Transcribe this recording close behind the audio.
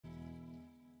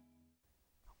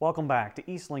Welcome back to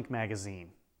Eastlink magazine.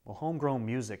 Well, homegrown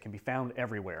music can be found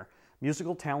everywhere.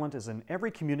 Musical talent is in every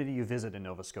community you visit in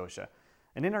Nova Scotia.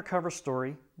 And in our cover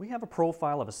story, we have a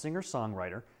profile of a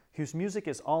singer-songwriter whose music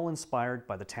is all inspired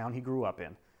by the town he grew up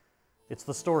in. It's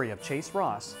the story of Chase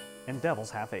Ross and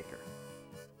Devil's Half Acre.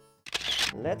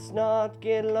 Let's not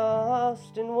get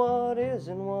lost in what is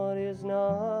and what is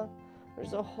not.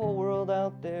 There's a whole world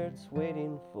out there that's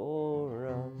waiting for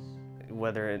us.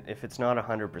 If it's not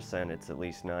 100%, it's at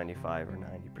least 95 or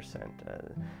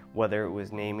 90%. Whether it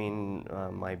was naming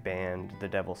my band The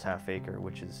Devil's Half Acre,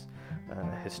 which is a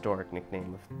historic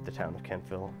nickname of the town of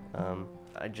Kentville.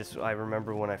 I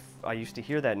remember when I used to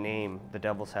hear that name, The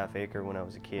Devil's Half Acre, when I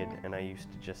was a kid, and I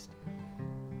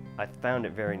found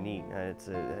it very neat. It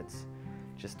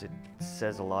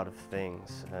says a lot of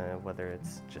things, whether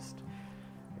it's just,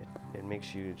 it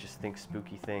makes you just think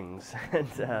spooky things.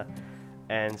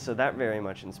 And so that very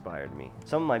much inspired me.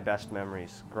 Some of my best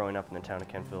memories growing up in the town of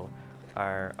Kentville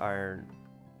are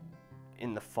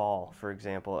in the fall, for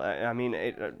example.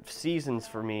 Seasons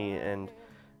for me, and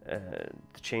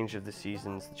the change of the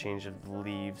seasons, the change of the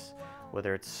leaves,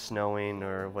 whether it's snowing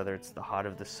or whether it's the hot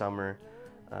of the summer.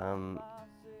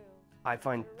 I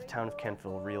find the town of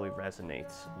Kentville really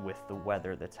resonates with the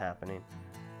weather that's happening.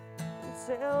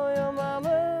 Tell your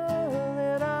mama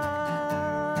that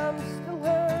I'm still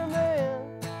her man.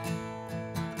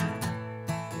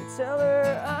 Tell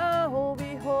her I'll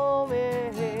be home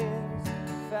as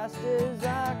fast as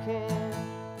I can.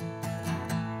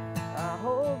 I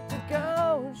hope to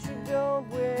God she don't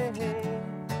wait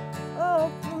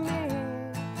up for me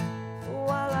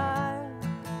while I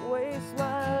waste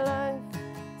my life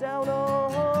down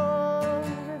on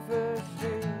River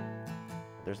Street.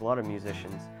 There's a lot of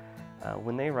musicians.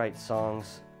 When they write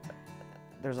songs,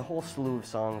 there's a whole slew of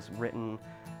songs written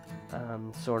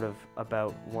sort of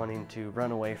about wanting to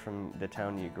run away from the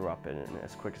town you grew up in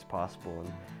as quick as possible.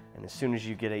 And as soon as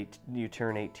you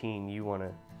turn 18, you want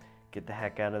to get the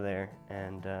heck out of there.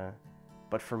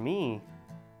 But for me,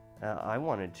 I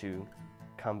wanted to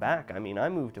come back. I mean, I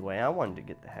moved away. I wanted to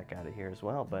get the heck out of here as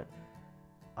well, but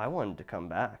I wanted to come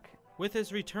back. With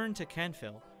his return to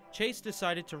Kentville, Chase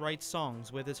decided to write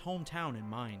songs with his hometown in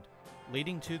mind,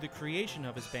 leading to the creation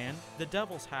of his band, The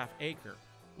Devil's Half Acre,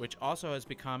 which also has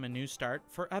become a new start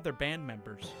for other band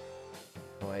members.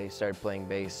 I started playing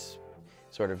bass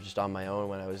sort of just on my own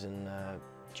when I was in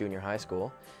junior high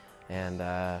school, and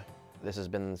this has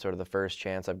been sort of the first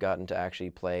chance I've gotten to actually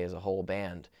play as a whole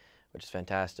band, which is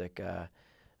fantastic.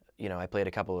 You know, I played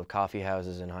a couple of coffee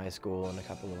houses in high school and a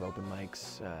couple of open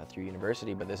mics through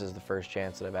university, but this is the first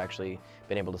chance that I've actually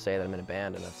been able to say that I'm in a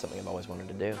band, and that's something I've always wanted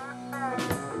to do.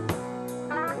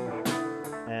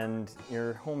 And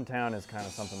your hometown is kind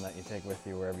of something that you take with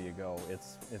you wherever you go.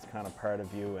 It's kind of part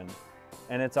of you, and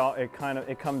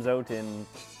it comes out in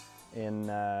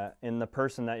the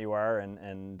person that you are,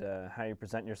 and how you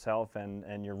present yourself,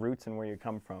 and your roots and where you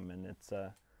come from, and it's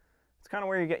kind of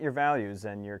where you get your values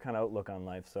and your kind of outlook on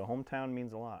life. So hometown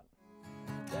means a lot.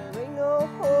 There ain't no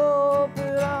hope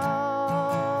at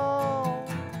all.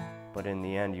 But in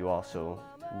the end, you also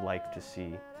like to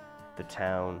see the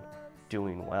town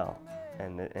doing well,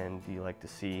 and you like to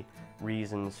see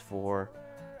reasons for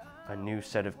a new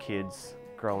set of kids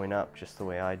growing up just the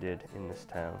way I did in this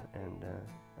town,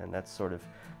 and that's sort of,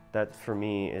 that for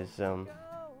me is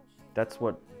that's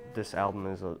what this album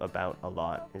is about a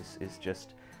lot, is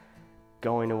just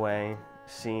going away,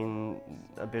 seeing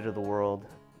a bit of the world,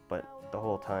 but the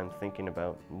whole time thinking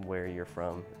about where you're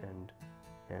from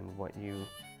and where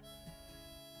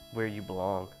you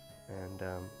belong, and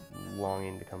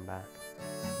longing to come back.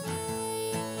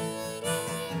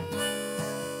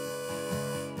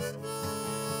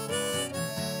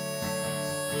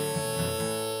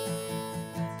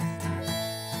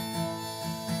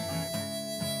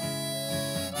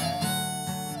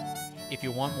 If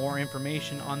you want more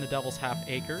information on the Devil's Half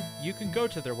Acre, you can go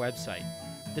to their website,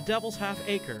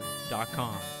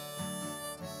 thedevilshalfacre.com.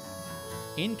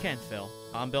 In Kentville,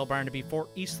 I'm Bill Barnaby for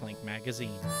Eastlink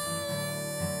magazine.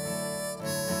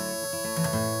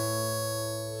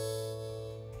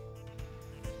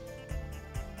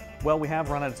 Well, we have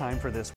run out of time for this